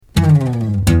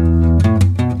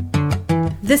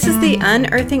This is the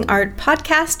Unearthing Art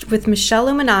podcast with Michelle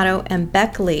Luminato and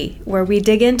Beck Lee, where we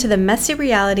dig into the messy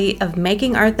reality of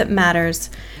making art that matters,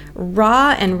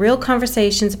 raw and real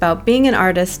conversations about being an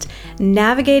artist,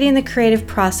 navigating the creative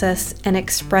process, and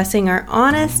expressing our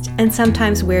honest and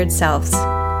sometimes weird selves.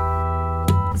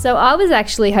 So I was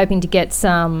actually hoping to get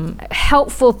some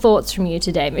helpful thoughts from you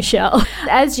today, Michelle.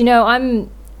 As you know, I'm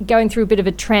going through a bit of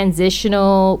a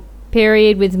transitional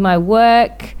period with my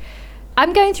work.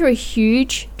 I'm going through a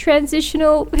huge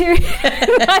transitional period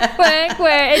with my work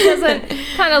where it doesn't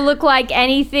kind of look like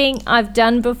anything I've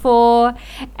done before,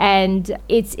 and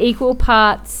it's equal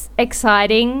parts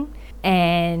exciting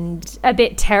and a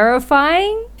bit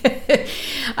terrifying.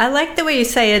 I like the way you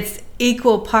say it's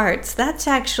equal parts. That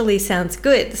actually sounds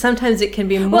good. Sometimes it can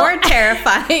be more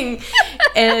terrifying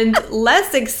and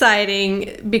less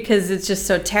exciting because it's just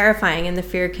so terrifying and the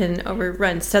fear can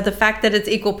overrun. So the fact that it's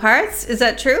equal parts, is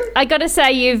that true? I got to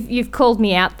say you've called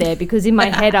me out there, because in my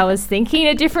head I was thinking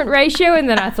a different ratio, and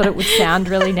then I thought it would sound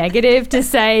really negative to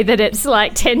say that it's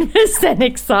like 10%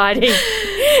 exciting.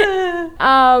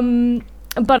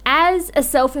 But as a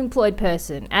self-employed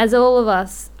person, as all of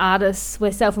us artists,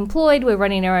 we're self-employed, we're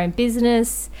running our own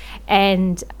business,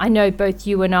 and I know both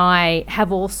you and I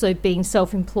have also been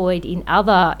self-employed in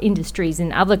other industries,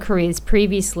 in other careers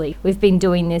previously. We've been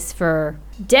doing this for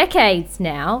decades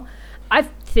now. I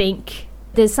think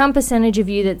there's some percentage of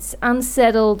you that's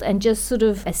unsettled and just sort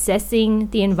of assessing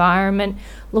the environment,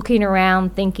 looking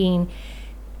around, thinking,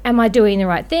 am I doing the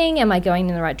right thing? Am I going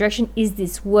in the right direction? Is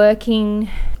this working?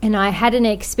 And I had an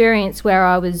experience where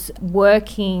I was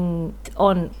working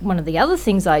on one of the other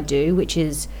things I do, which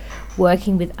is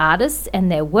working with artists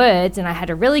and their words. And I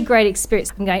had a really great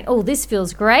experience. I'm going, oh, this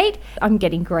feels great. I'm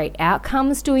getting great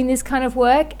outcomes doing this kind of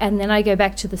work. And then I go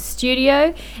back to the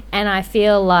studio and I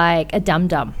feel like a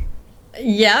dum-dum.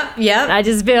 Yep. I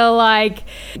just feel like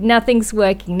nothing's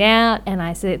working out. And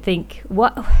I think,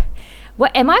 what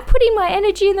am I putting my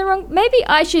energy in the wrong? Maybe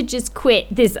I should just quit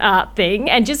this art thing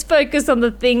and just focus on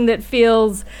the thing that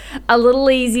feels a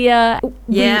little easier.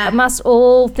 Yeah. We must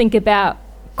all think about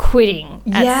quitting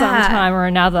at some time or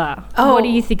another. Oh. What do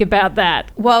you think about that?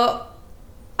 Well,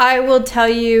 I will tell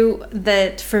you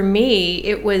that for me,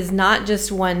 it was not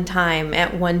just one time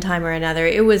at one time or another.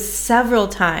 It was several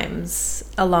times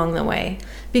along the way.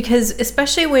 Because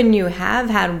especially when you have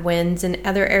had wins in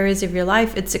other areas of your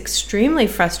life, it's extremely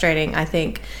frustrating, I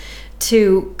think,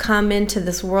 to come into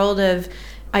this world of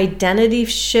identity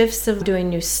shifts of doing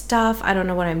new stuff. I don't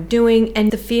know what I'm doing.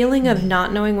 And the feeling of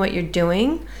not knowing what you're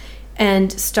doing and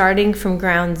starting from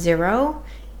ground zero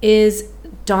is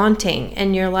daunting.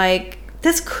 And you're like,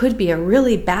 this could be a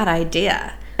really bad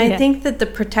idea. I think that the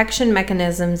protection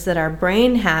mechanisms that our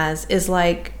brain has is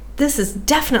like, this is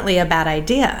definitely a bad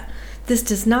idea. This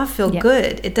does not feel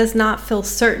good. It does not feel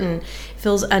certain. It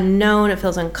feels unknown. It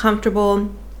feels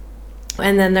uncomfortable.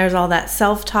 And then there's all that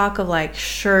self-talk of like,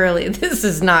 surely this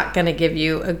is not going to give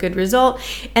you a good result.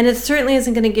 And it certainly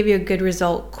isn't going to give you a good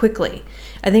result quickly.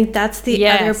 I think that's the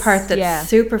other part that's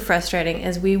super frustrating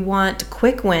is we want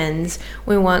quick wins.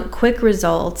 We want quick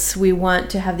results. We want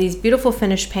to have these beautiful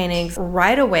finished paintings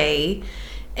right away.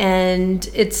 And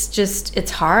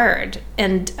it's hard.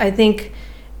 And I think...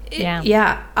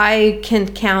 I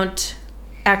can count.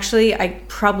 Actually, I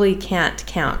probably can't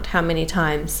count how many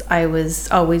times I was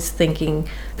always thinking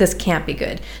this can't be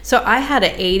good. So I had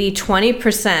an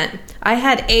 80-20%. I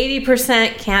had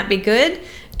 80% can't be good,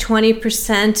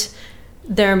 20%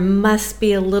 there must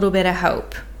be a little bit of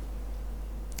hope.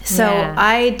 So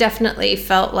I definitely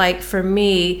felt like for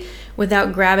me,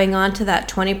 without grabbing onto that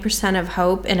 20% of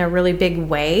hope in a really big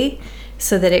way,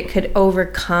 so that it could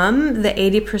overcome the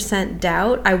 80%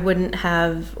 doubt, I wouldn't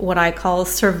have what I call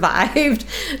survived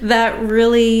that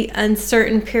really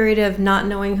uncertain period of not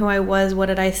knowing who I was, what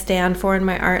did I stand for in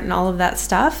my art, and all of that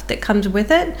stuff that comes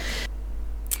with it.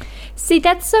 See,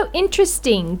 that's so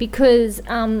interesting because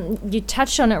you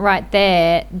touched on it right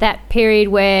there, that period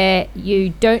where you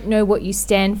don't know what you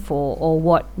stand for or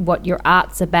what your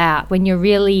art's about, when you're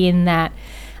really in that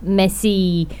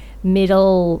messy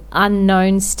middle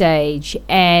unknown stage.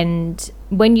 And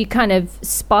when you kind of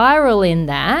spiral in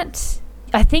that,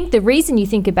 I think the reason you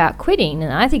think about quitting,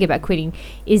 and I think about quitting,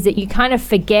 is that you kind of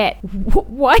forget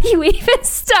why you even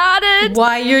started.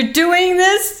 Why you're doing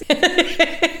this.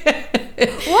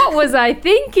 What was I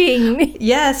thinking?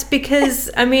 Yes,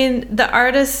 because I mean the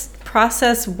artist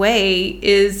process way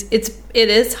is it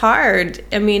is hard.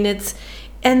 I mean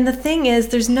and the thing is,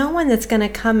 there's no one that's going to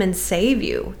come and save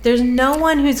you. There's no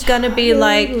one who's going to be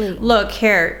like, look,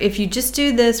 here, if you just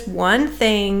do this one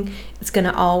thing, it's going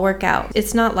to all work out.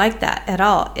 It's not like that at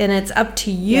all. And it's up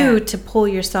to you to pull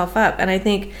yourself up. And I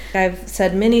think I've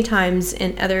said many times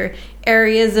in other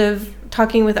areas of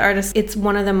talking with artists, it's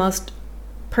one of the most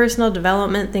personal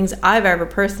development things I've ever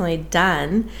personally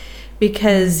done,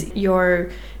 because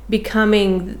you're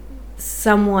becoming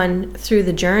someone through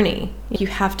the journey. You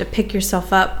have to pick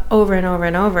yourself up over and over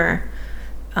and over.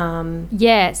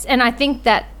 Yes, and I think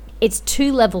that it's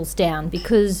 2 levels down,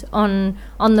 because on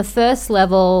the first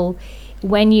level,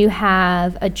 when you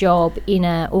have a job in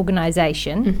an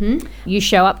organization, you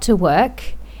show up to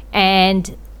work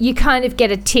and you kind of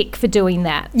get a tick for doing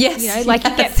that. Yes. You know, like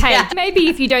you get paid. Yeah. Maybe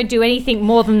if you don't do anything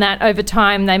more than that over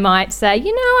time, they might say,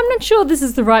 I'm not sure this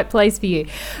is the right place for you.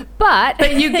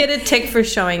 But you get a tick for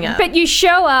showing up. But you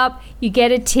show up, you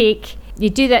get a tick, you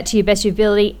do that to your best of your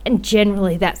ability, and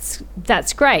generally that's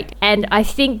great. And I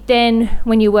think then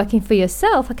when you're working for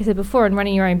yourself, like I said before, and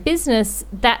running your own business,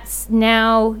 that's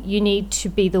now you need to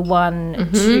be the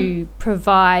one to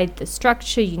provide the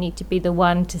structure. You need to be the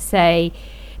one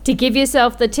to give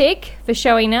yourself the tick for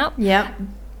showing up. Yeah.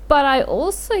 But I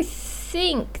also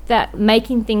think that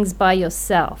making things by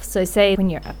yourself, so say when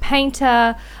you're a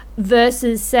painter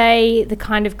versus say the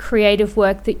kind of creative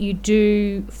work that you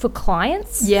do for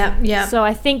clients. Yeah. So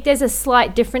I think there's a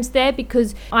slight difference there,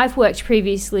 because I've worked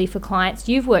previously for clients,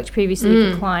 you've worked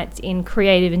previously for clients in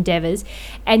creative endeavors,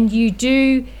 and you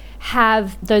do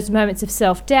have those moments of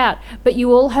self-doubt, but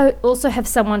you also have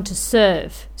someone to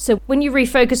serve. So when you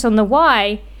refocus on the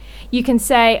why, you can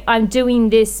say, I'm doing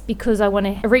this because I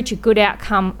want to reach a good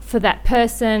outcome for that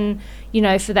person,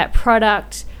 for that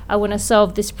product. I want to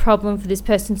solve this problem for this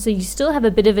person. So you still have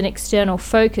a bit of an external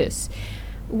focus.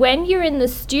 When you're in the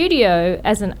studio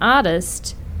as an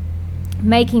artist,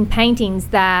 making paintings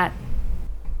that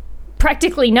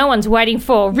practically no one's waiting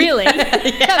for, really.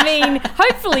 I mean,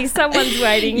 hopefully someone's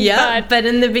waiting. Yeah, but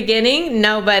in the beginning,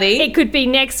 nobody. It could be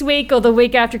next week or the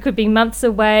week after. It could be months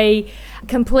away,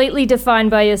 completely defined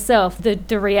by yourself.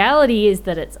 The reality is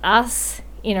that it's us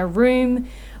in a room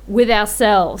with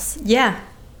ourselves. Yeah,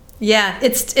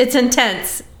 it's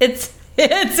intense.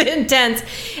 It's intense.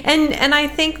 And I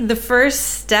think the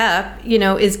first step,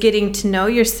 is getting to know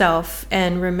yourself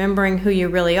and remembering who you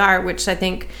really are, which I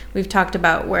think we've talked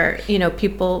about, where,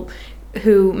 people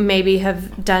who maybe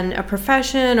have done a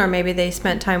profession, or maybe they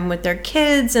spent time with their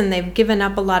kids and they've given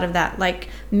up a lot of that like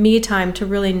me time to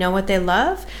really know what they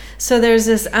love. So there's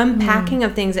this unpacking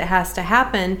of things that has to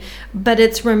happen, but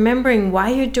it's remembering why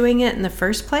you're doing it in the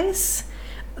first place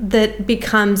that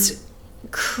becomes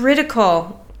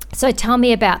critical. So tell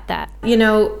me about that.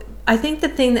 I think the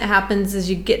thing that happens is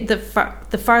you get the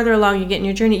farther along you get in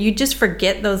your journey, you just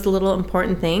forget those little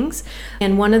important things.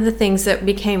 And one of the things that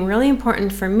became really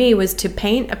important for me was to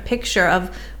paint a picture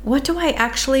of, what do I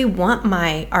actually want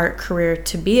my art career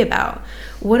to be about?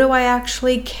 What do I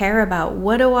actually care about?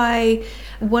 What do I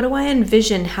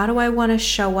envision? How do I want to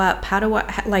show up? How do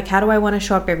I want to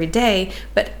show up every day?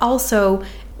 But also,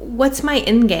 what's my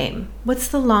end game? What's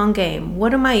the long game?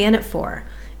 What am I in it for?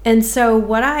 And so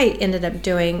what I ended up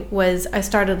doing was I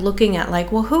started looking at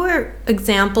who are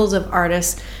examples of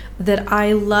artists that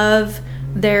I love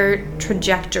their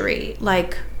trajectory,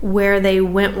 like where they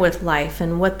went with life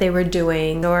and what they were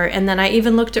doing. And then I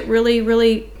even looked at really,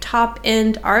 really top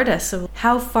end artists of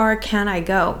how far can I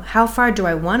go? How far do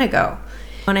I want to go?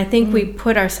 And I think we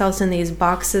put ourselves in these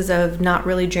boxes of not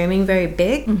really dreaming very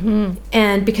big.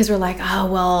 And because we're like, oh,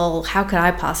 well, how could I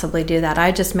possibly do that?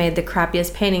 I just made the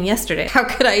crappiest painting yesterday. How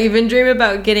could I even dream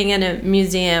about getting in a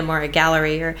museum or a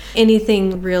gallery or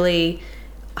anything really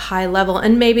high level?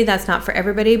 And maybe that's not for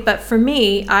everybody, but for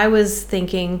me, I was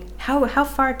thinking, how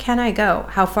far can I go?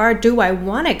 How far do I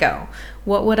want to go?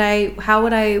 How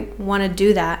would I want to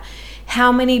do that?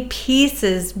 How many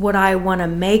pieces would I want to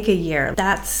make a year?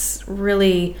 That's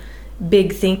really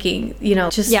big thinking,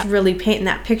 really painting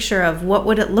that picture of what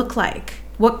would it look like?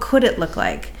 What could it look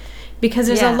like? Because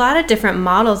there's a lot of different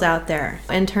models out there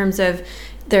in terms of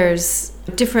there's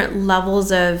different levels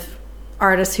of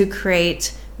artists who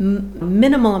create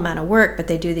minimal amount of work, but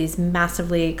they do these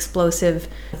massively explosive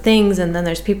things. And then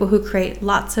there's people who create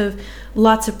lots of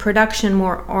production,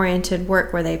 more oriented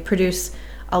work where they produce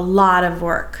a lot of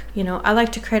work. I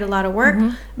like to create a lot of work,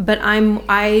 but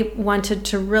I wanted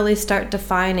to really start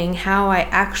defining how I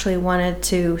actually wanted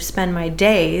to spend my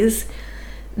days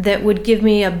that would give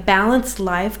me a balanced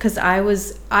life, because I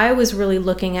was really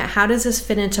looking at, how does this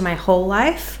fit into my whole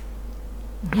life?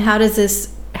 How does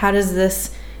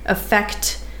this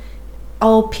affect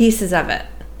all pieces of it?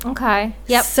 Okay.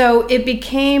 Yep. So it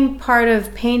became part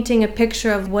of painting a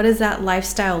picture of what does that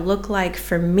lifestyle look like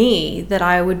for me that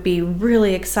I would be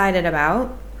really excited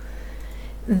about.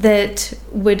 that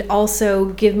would also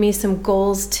give me some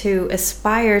goals to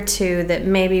aspire to that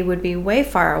maybe would be way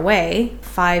far away,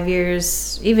 5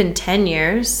 years, even 10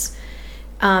 years.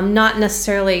 Not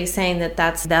necessarily saying that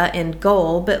that's the end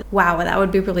goal, but wow, that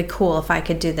would be really cool if I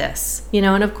could do this.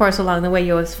 And of course, along the way,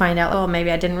 you always find out, oh,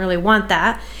 maybe I didn't really want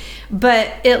that.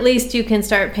 But at least you can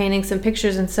start painting some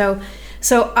pictures. And so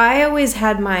I always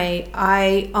had my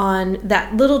eye on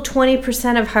that little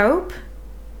 20% of hope.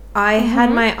 I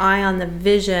had my eye on the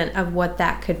vision of what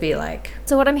that could be like.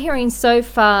 So what I'm hearing so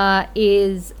far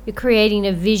is you're creating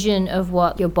a vision of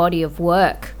what your body of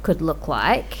work could look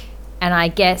like, and I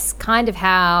guess kind of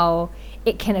how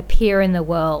it can appear in the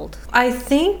world. I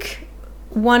think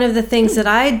one of the things that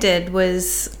I did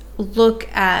was look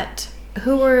at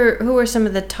who were some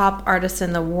of the top artists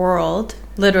in the world.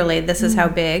 Literally, this is how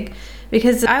big.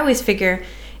 Because I always figure,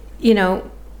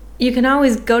 you can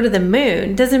always go to the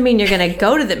moon. Doesn't mean you're going to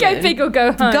go to the moon. Go big or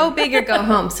go home. Go big or go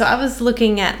home. So I was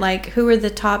looking at who are the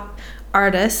top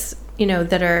artists,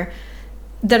 that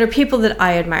are people that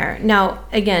I admire. Now,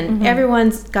 again,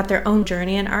 everyone's got their own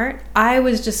journey in art. I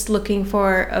was just looking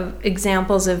for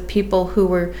examples of people who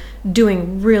were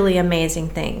doing really amazing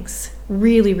things.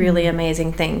 Really, really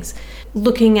amazing things.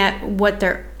 Looking at what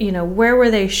they're, where were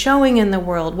they showing in the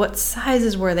world? What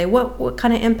sizes were they? What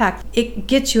kind of impact? It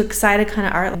gets you excited kind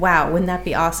of art. Wow, wouldn't that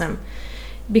be awesome?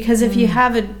 Because if you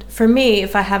have for me,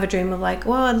 if I have a dream of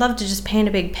well, I'd love to just paint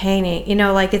a big painting,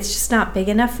 it's just not big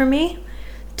enough for me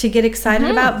to get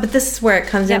excited about. But this is where it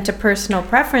comes into personal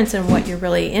preference and what you're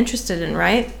really interested in,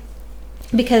 right?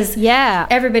 Because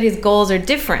everybody's goals are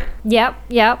different. Yep.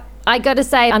 I got to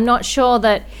say, I'm not sure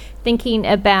that thinking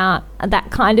about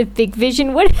that kind of big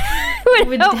vision would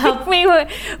help me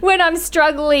when I'm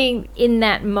struggling in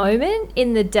that moment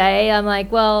in the day. I'm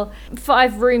like, well,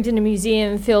 5 rooms in a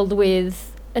museum filled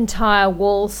with entire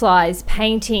wall-size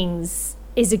paintings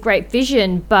is a great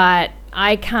vision, but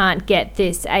I can't get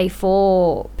this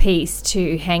A4 piece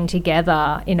to hang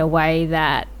together in a way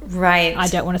that I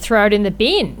don't want to throw it in the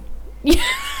bin.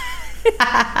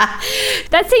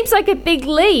 That seems like a big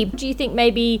leap. Do you think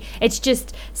maybe it's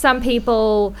just some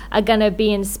people are going to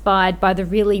be inspired by the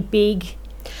really big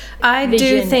I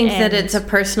do think that it's a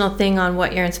personal thing on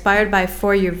what you're inspired by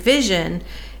for your vision.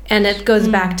 And it goes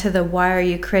back to the why are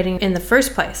you creating in the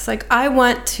first place? I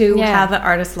want to have an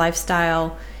artist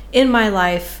lifestyle in my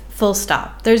life, full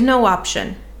stop. There's no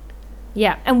option.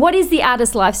 Yeah. And what is the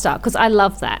artist lifestyle? Because I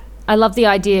love that. I love the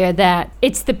idea that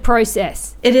it's the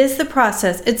process. It is the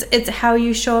process. It's how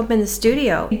you show up in the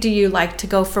studio. Do you like to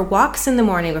go for walks in the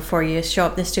morning before you show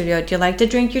up in the studio? Do you like to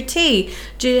drink your tea?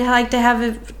 Do you like to have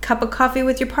a cup of coffee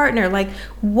with your partner?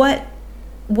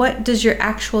 What does your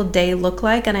actual day look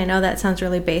like? And I know that sounds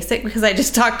really basic because I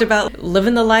just talked about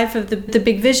living the life of the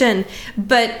big vision.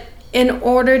 But in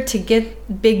order to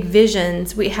get big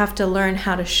visions, we have to learn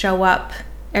how to show up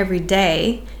every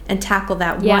day and tackle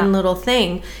that one little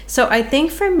thing. So I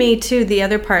think for me too, the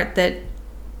other part that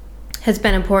has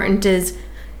been important is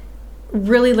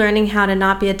really learning how to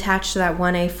not be attached to that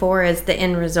 1A4 as the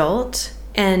end result,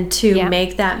 and to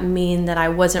make that mean that I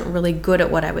wasn't really good at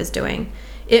what I was doing.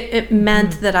 It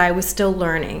meant that I was still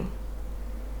learning,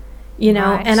 and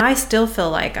I still feel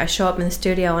like I show up in the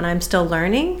studio and I'm still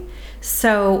learning.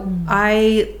 So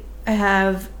I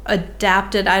have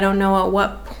adapted. I don't know at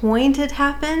what point it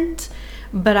happened,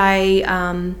 but I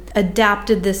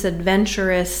adapted this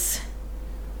adventurous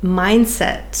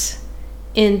mindset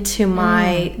into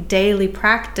my daily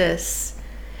practice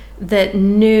that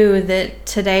knew that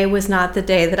today was not the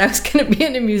day that I was going to be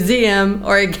in a museum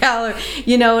or a gallery.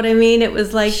 You know what I mean? It was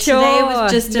today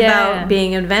was just about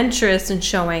being adventurous and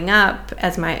showing up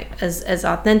as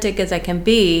authentic as I can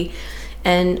be,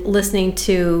 and listening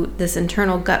to this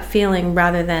internal gut feeling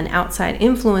rather than outside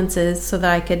influences, so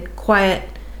that I could quiet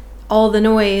all the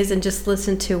noise and just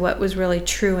listen to what was really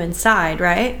true inside,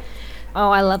 right? Oh,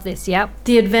 I love this. Yep.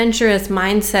 The adventurous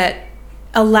mindset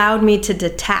allowed me to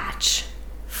detach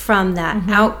from that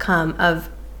outcome of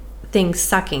things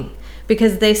sucking,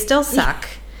 because they still suck.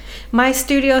 My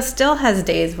studio still has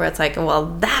days where it's well,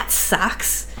 that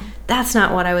sucks. That's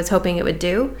not what I was hoping it would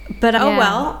do. But oh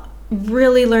well.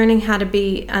 Really learning how to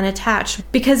be unattached,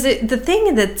 because the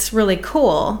thing that's really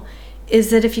cool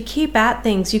is that if you keep at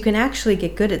things, you can actually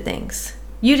get good at things.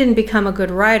 You didn't become a good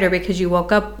writer because you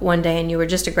woke up one day and you were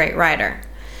just a great writer.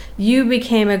 You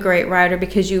became a great writer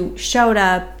because you showed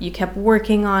up, you kept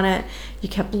working on it, you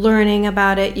kept learning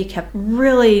about it, you kept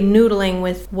really noodling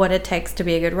with what it takes to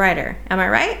be a good writer. Am I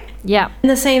right? Yeah. And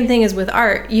the same thing is with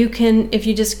art. You can, if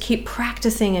you just keep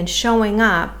practicing and showing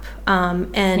up,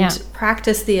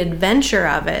 practice the adventure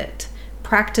of it,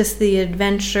 practice the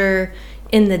adventure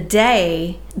in the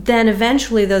day, then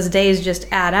eventually those days just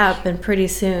add up, and pretty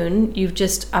soon you've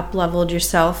just up-leveled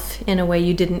yourself in a way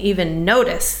you didn't even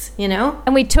notice, you know?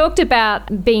 And we talked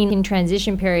about being in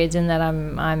transition periods and that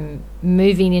I'm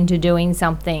moving into doing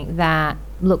something that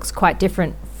looks quite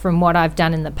different from what I've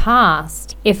done in the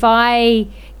past. If I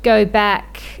go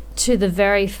back to the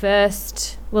very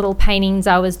first little paintings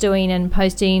I was doing and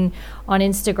posting on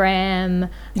Instagram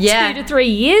 2 to 3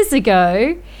 years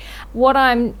ago, what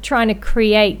I'm trying to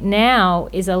create now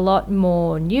is a lot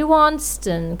more nuanced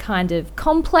and kind of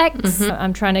complex.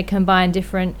 I'm trying to combine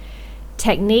different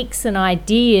techniques and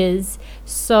ideas.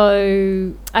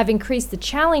 So I've increased the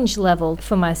challenge level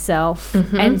for myself.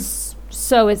 And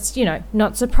so it's,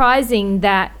 not surprising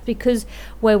that because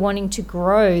we're wanting to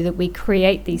grow, that we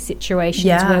create these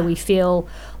situations where we feel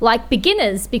like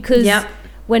beginners because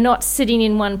we're not sitting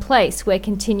in one place. We're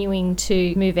continuing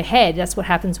to move ahead. That's what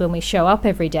happens when we show up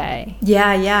every day.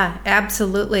 Yeah,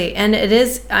 absolutely. And it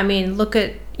is, look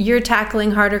at, you're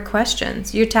tackling harder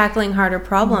questions. You're tackling harder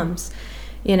problems,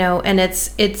 and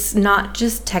it's not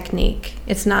just technique.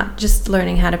 It's not just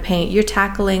learning how to paint. You're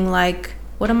tackling, like,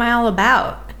 what am I all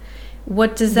about?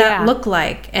 What does that look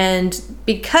like? And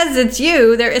because it's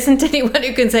you, there isn't anyone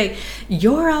who can say,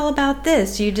 you're all about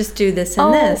this. You just do this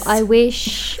and this. I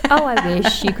wish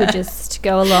you could just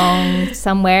go along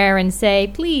somewhere and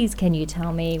say, please, can you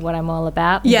tell me what I'm all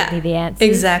about? And give me the answers.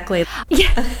 Exactly.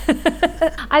 Yeah.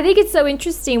 I think it's so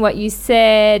interesting what you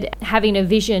said, having a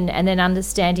vision and then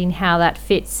understanding how that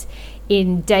fits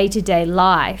in day-to-day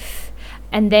life.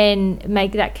 And then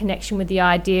make that connection with the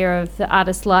idea of the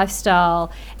artist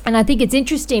lifestyle. And I think it's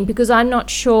interesting because I'm not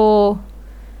sure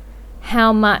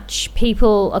how much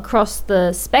people across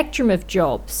the spectrum of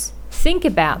jobs think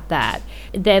about that,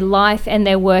 their life and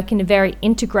their work in a very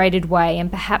integrated way.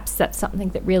 And perhaps that's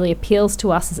something that really appeals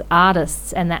to us as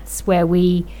artists. And that's where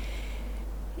we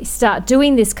start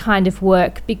doing this kind of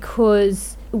work,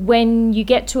 because when you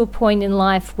get to a point in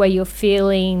life where you're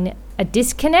feeling a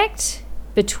disconnect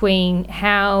between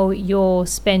how you're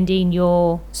spending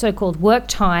your so-called work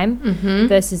time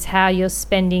versus how you're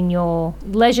spending your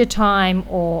leisure time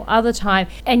or other time,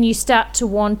 and you start to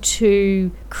want to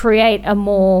create a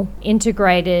more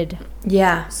integrated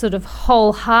sort of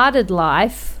wholehearted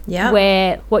life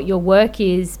where what your work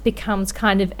is becomes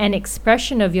kind of an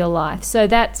expression of your life. So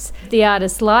that's the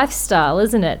artist lifestyle,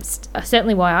 isn't it? It's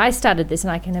certainly why I started this,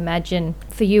 and I can imagine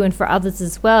for you and for others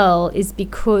as well, is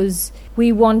because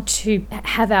we want to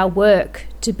have our work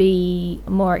to be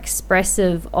more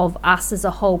expressive of us as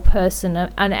a whole person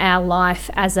and our life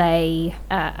as a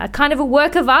kind of a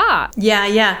work of art.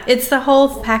 Yeah. It's the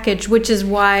whole package, which is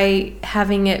why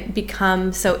having it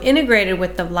become so integrated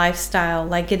with the lifestyle,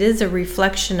 like it is a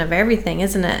reflection of everything,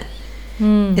 isn't it?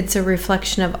 It's a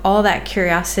reflection of all that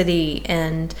curiosity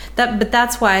and that. But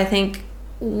that's why I think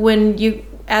when you,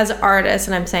 as artists,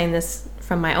 and I'm saying this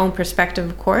from my own perspective,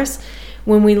 of course,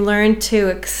 when we learn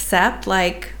to accept,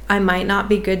 like, I might not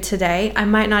be good today, I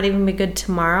might not even be good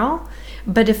tomorrow,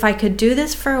 but if I could do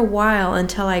this for a while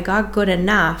until I got good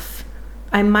enough,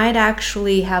 I might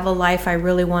actually have a life I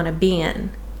really want to be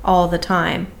in all the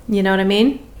time. You know what I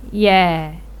mean?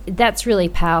 Yeah, that's really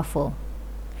powerful.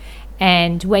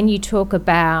 And when you talk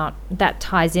about, that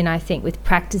ties in, I think, with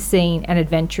practicing an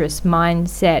adventurous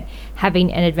mindset,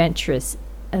 having an adventurous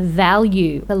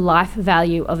value, the life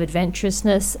value of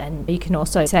adventurousness, and you can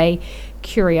also say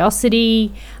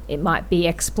curiosity, it might be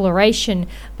exploration,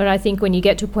 but I think when you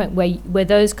get to a point where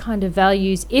those kind of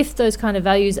values, if those kind of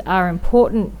values are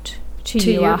important to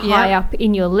you, are high up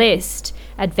in your list,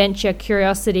 adventure,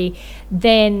 curiosity,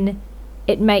 then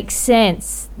it makes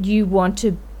sense. You want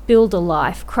to build a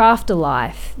life, craft a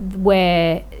life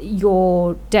where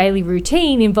your daily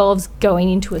routine involves going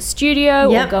into a studio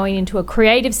or going into a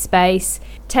creative space,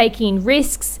 taking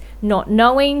risks, not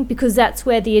knowing, because that's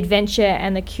where the adventure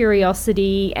and the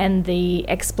curiosity and the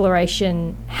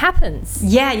exploration happens.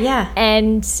 Yeah.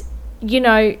 And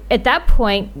at that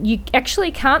point, you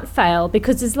actually can't fail,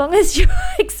 because as long as you're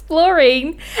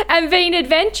exploring and being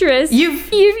adventurous, you've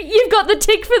got the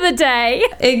tick for the day.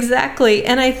 Exactly.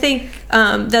 And I think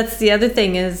that's the other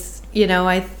thing is,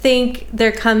 I think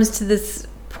there comes to this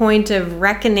point of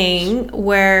reckoning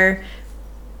where,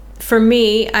 for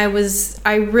me, I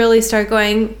really started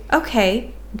going,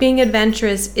 okay, being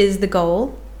adventurous is the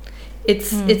goal. It's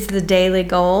the daily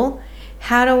goal.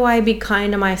 How do I be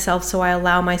kind to myself so I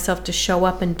allow myself to show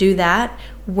up and do that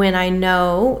when I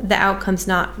know the outcome's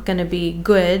not going to be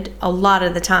good a lot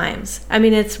of the times? I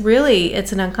mean, it's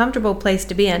an uncomfortable place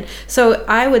to be in. So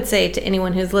I would say to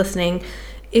anyone who's listening,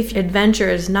 if adventure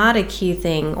is not a key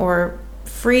thing, or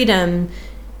freedom,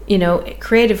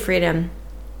 creative freedom,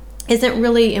 isn't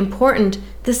really important,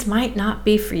 this might not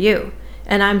be for you.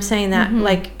 And I'm saying that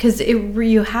because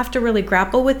you have to really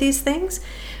grapple with these things.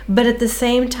 But at the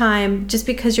same time, just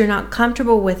because you're not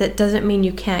comfortable with it doesn't mean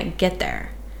you can't get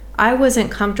there. I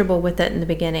wasn't comfortable with it in the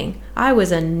beginning. I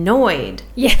was annoyed.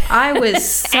 Yeah. I was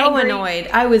so annoyed.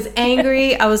 I was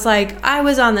angry. I was like, I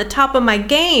was on the top of my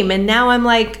game. And now I'm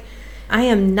like, I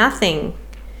am nothing.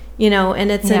 And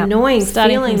it's annoying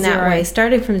feeling that way,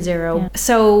 starting from zero. Yeah.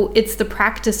 So it's the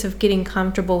practice of getting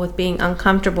comfortable with being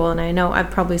uncomfortable. And I know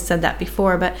I've probably said that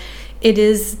before, but it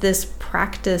is this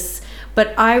practice.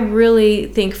 But I really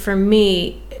think for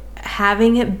me,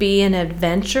 having it be an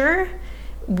adventure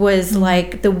was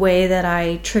like the way that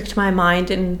I tricked my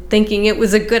mind in thinking it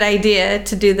was a good idea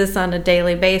to do this on a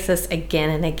daily basis again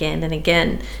and again and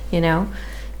again,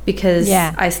 because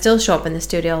I still show up in the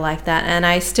studio like that, and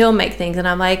I still make things, and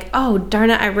I'm like, oh,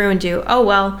 darn it, I ruined you. Oh,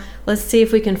 well, let's see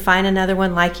if we can find another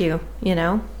one like you,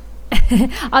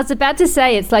 I was about to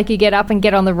say it's like you get up and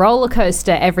get on the roller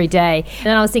coaster every day. And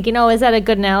I was thinking, is that a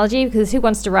good analogy? Because who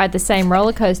wants to ride the same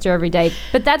roller coaster every day?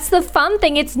 But that's the fun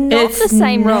thing. It's not the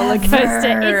same roller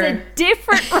coaster. It's a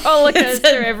different roller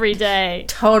coaster every day.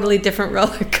 Totally different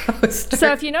roller coaster.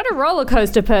 So if you're not a roller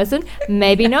coaster person,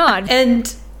 maybe not.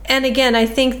 And again, I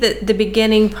think that the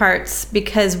beginning parts,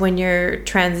 because when you're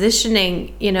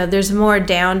transitioning, there's more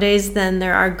down days than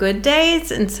there are good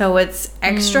days. And so it's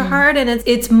extra hard, and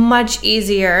it's much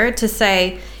easier to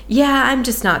say, yeah, I'm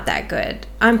just not that good.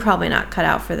 I'm probably not cut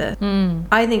out for this.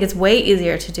 I think it's way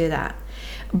easier to do that.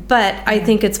 But I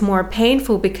think it's more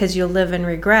painful because you'll live in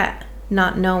regret,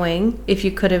 not knowing if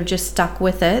you could have just stuck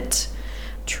with it.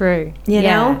 True. You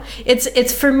know,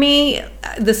 it's for me,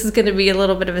 this is going to be a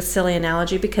little bit of a silly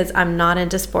analogy because I'm not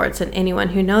into sports, and anyone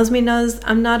who knows me knows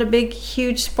I'm not a big,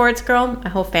 huge sports girl. My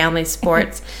whole family's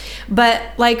sports. But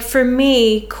like for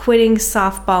me, quitting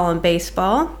softball and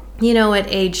baseball, at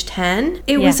age 10,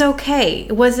 it was okay.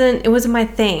 It wasn't my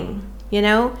thing,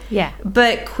 Yeah.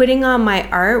 But quitting on my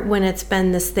art when it's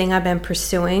been this thing I've been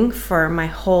pursuing for my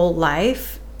whole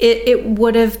life, it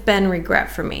would have been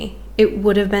regret for me. It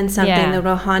would have been something that would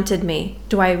have haunted me.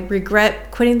 Do I regret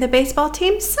quitting the baseball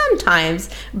team? Sometimes,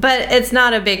 but it's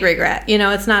not a big regret.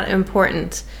 It's not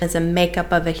important as a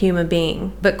makeup of a human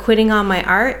being. But quitting on my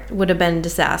art would have been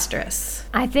disastrous.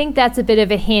 I think that's a bit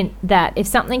of a hint that if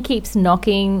something keeps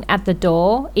knocking at the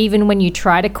door, even when you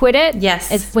try to quit it,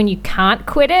 it's when you can't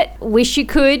quit it. Wish you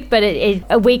could, but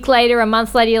a week later, a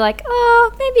month later, you're like,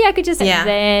 oh, maybe I could just...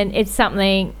 Then it's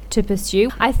something to pursue.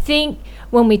 I think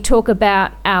when we talk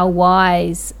about our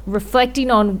whys, reflecting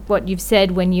on what you've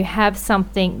said, when you have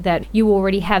something that you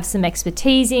already have some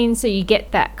expertise in, so you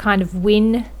get that kind of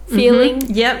win feeling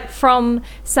from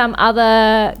some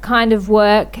other kind of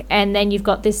work, and then you've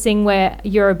got this thing where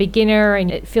you're a beginner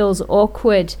and it feels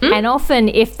awkward. And often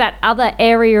if that other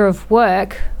area of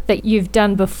work that you've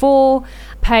done before,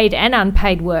 paid and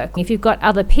unpaid work, if you've got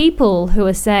other people who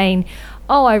are saying,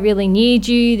 oh, I really need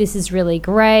you, this is really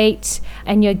great,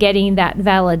 and you're getting that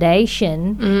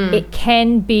validation, it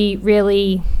can be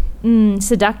really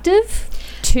seductive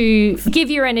to give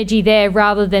your energy there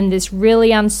rather than this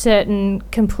really uncertain,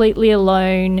 completely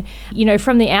alone.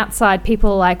 From the outside,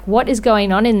 people are like, what is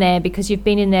going on in there? Because you've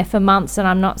been in there for months and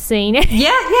I'm not seeing it.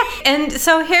 Yeah. And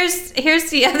so here's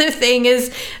the other thing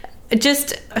is,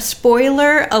 just a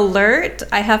spoiler alert,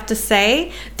 I have to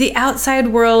say, the outside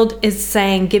world is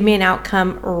saying, give me an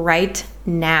outcome right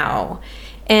now.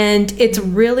 And it's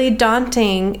really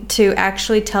daunting to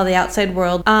actually tell the outside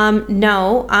world,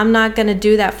 no, I'm not going to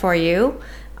do that for you.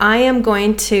 I am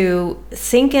going to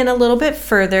sink in a little bit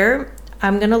further.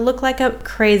 I'm going to look like a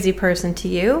crazy person to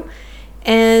you.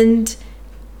 And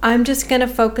I'm just going to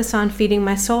focus on feeding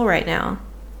my soul right now.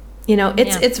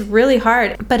 It's really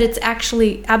hard, but it's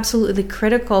actually absolutely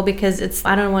critical because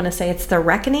I don't want to say it's the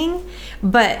reckoning,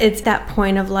 but it's that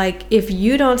point of like, if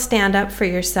you don't stand up for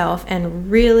yourself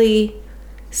and really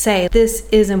say, this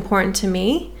is important to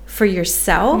me for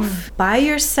yourself, by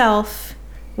yourself,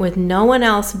 with no one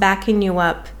else backing you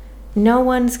up, no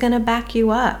one's going to back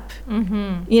you up.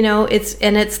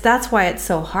 That's why it's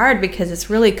so hard, because it's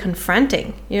really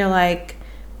confronting. You're like,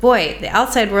 boy, the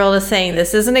outside world is saying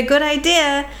this isn't a good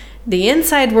idea. The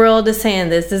inside world is saying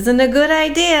this isn't a good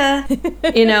idea.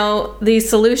 These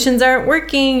solutions aren't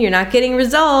working. You're not getting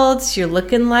results. You're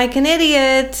looking like an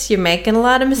idiot. You're making a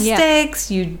lot of mistakes.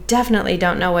 You definitely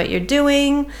don't know what you're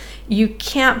doing. You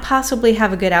can't possibly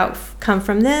have a good outcome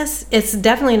from this. It's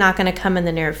definitely not going to come in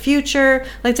the near future.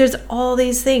 Like, there's all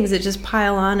these things that just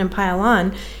pile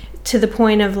on to the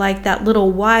point of like that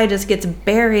little why just gets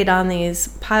buried on these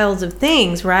piles of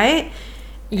things, right?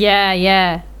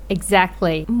 Yeah.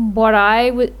 Exactly. What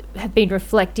I have been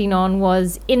reflecting on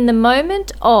was in the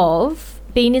moment of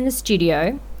being in the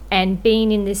studio and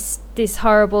being in this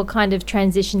horrible kind of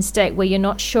transition state where you're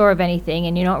not sure of anything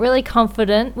and you're not really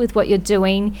confident with what you're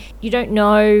doing, you don't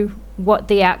know what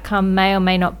the outcome may or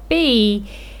may not be,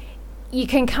 you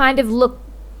can kind of look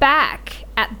back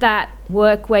at that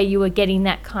work where you were getting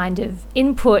that kind of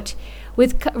input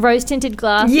with rose-tinted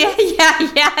glasses.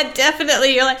 Yeah,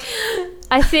 definitely. You're like,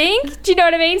 I think. Do you know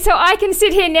what I mean? So I can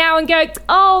sit here now and go,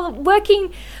 oh,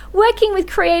 working with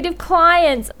creative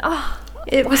clients. Oh,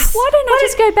 why don't I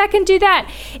just go back and do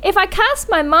that? If I cast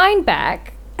my mind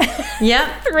back 3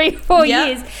 or 4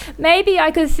 years, maybe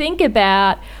I could think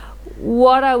about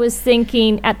what I was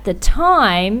thinking at the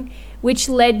time, which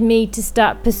led me to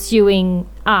start pursuing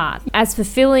art. As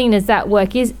fulfilling as that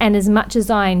work is, and as much as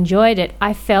I enjoyed it,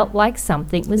 I felt like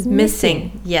something was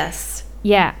missing. Yes.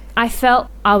 Yeah. I felt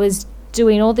I was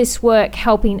doing all this work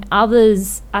helping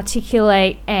others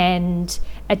articulate and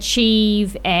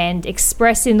achieve and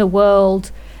express in the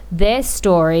world their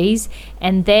stories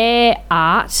and their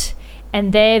art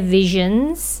and their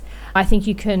visions. I think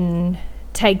you can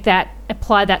take that,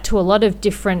 apply that to a lot of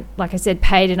different, like I said,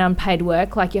 paid and unpaid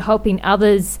work. Like you're helping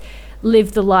others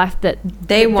live the life that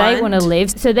they want to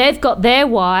live. So they've got their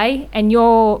why and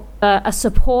you're a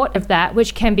support of that,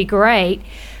 which can be great.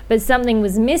 But something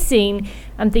was missing.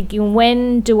 I'm thinking,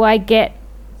 when do I get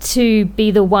to be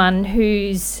the one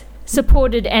who's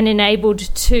supported and enabled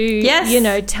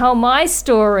to, tell my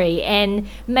story and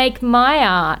make my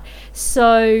art?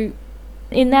 So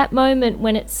in that moment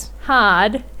when it's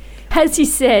hard, as you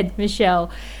said, Michelle,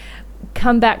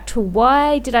 come back to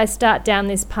why did I start down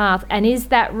this path? And is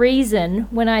that reason,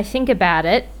 when I think about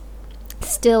it,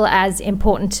 still as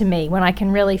important to me, when I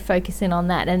can really focus in on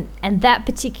that? And that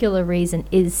particular reason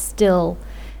is still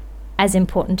as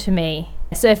important to me.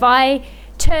 So if I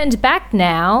turned back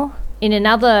now in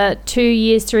another 2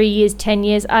 years, 3 years, 10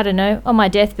 years, I don't know, on my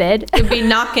deathbed, you'd be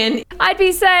knocking. I'd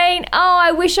be saying, oh,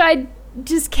 I wish I'd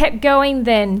just kept going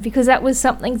then, because that was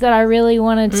something that I really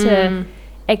wanted to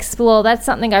explore. That's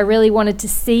something I really wanted to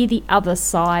see the other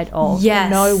side of,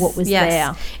 know what was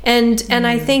there. And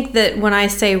I think that when I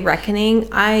say reckoning,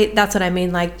 that's what I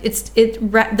mean. Like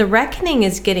the reckoning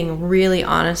is getting really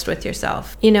honest with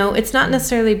yourself. It's not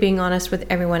necessarily being honest with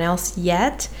everyone else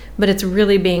yet, but it's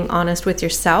really being honest with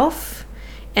yourself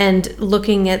and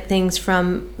looking at things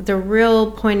from the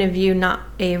real point of view, not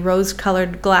a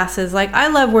rose-colored glasses. Like, I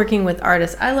love working with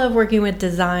artists. I love working with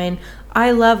design.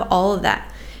 I love all of that.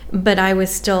 But I was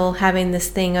still having this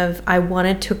thing of I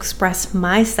wanted to express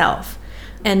myself.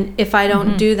 And if I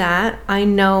don't do that, I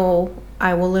know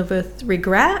I will live with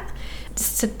regret.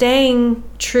 Staying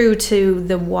true to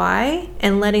the why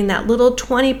and letting that little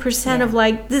 20% of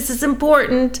like, this is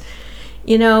important,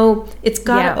 it's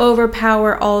got to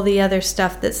overpower all the other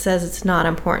stuff that says it's not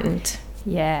important.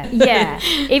 Yeah.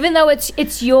 Even though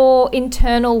it's your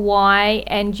internal why,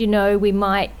 and we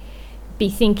might be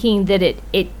thinking that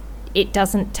it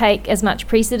doesn't take as much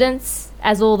precedence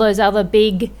as all those other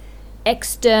big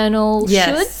external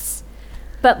shoulds,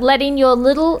 but letting your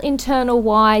little internal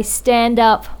why stand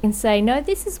up and say, no,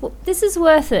 this is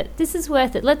worth it. This is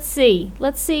worth it. Let's see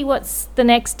what's the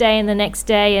next day and the next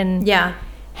day, and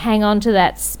hang on to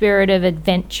that spirit of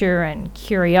adventure and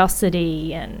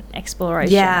curiosity and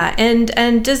exploration. Yeah,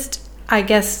 and just, I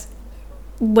guess,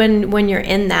 when you're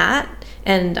in that,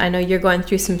 and I know you're going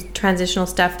through some transitional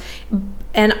stuff,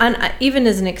 and even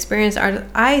as an experienced artist,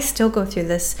 I still go through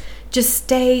this. Just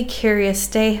stay curious,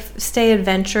 stay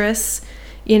adventurous.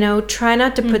 Try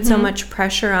not to put so much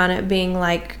pressure on it being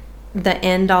like the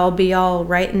end all be all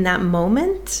right in that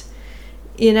moment.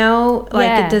 It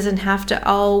doesn't have to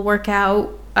all work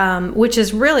out, which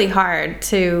is really hard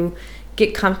to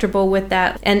get comfortable with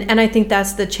that. And I think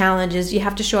that's the challenge, is you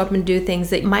have to show up and do things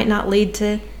that might not lead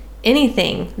to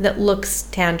anything that looks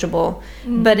tangible,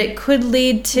 but it could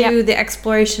lead to the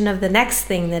exploration of the next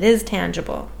thing that is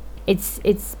tangible.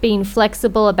 It's being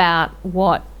flexible about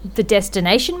what the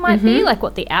destination might be, like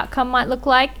what the outcome might look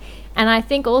like, and I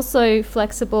think also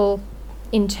flexible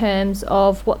in terms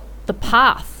of what the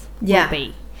path will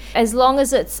be. As long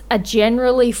as it's a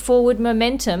generally forward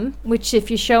momentum, which if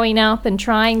you're showing up and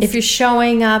trying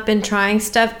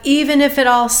stuff, even if it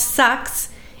all sucks,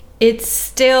 it's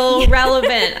still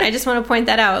relevant. I just want to point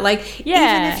that out. Like,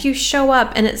 even if you show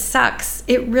up and it sucks,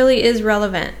 it really is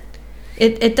relevant.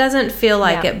 It doesn't feel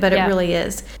like it, but it really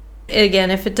is.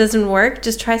 Again, if it doesn't work,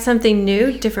 just try something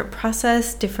new, different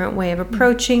process, different way of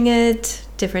approaching it,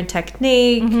 different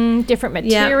technique. Different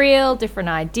material, different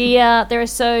idea. There are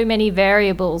so many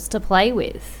variables to play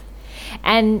with.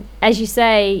 And as you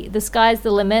say, the sky's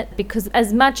the limit, because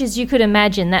as much as you could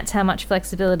imagine, that's how much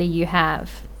flexibility you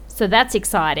have. So that's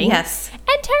exciting. Yes.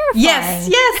 And terrifying. Yes.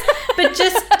 But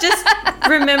just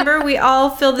remember, we all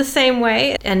feel the same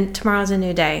way, and tomorrow's a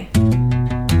new day.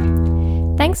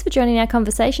 Thanks for joining our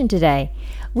conversation today.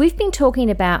 We've been talking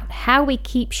about how we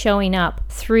keep showing up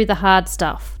through the hard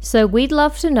stuff. So we'd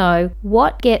love to know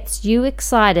what gets you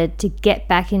excited to get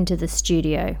back into the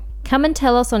studio. Come and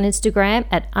tell us on Instagram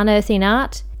at Unearthing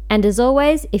Art. And as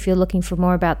always, if you're looking for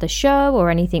more about the show or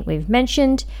anything we've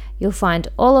mentioned, you'll find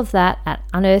all of that at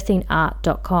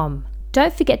unearthingart.com.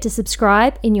 Don't forget to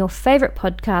subscribe in your favorite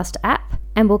podcast app,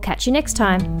 and we'll catch you next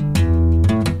time.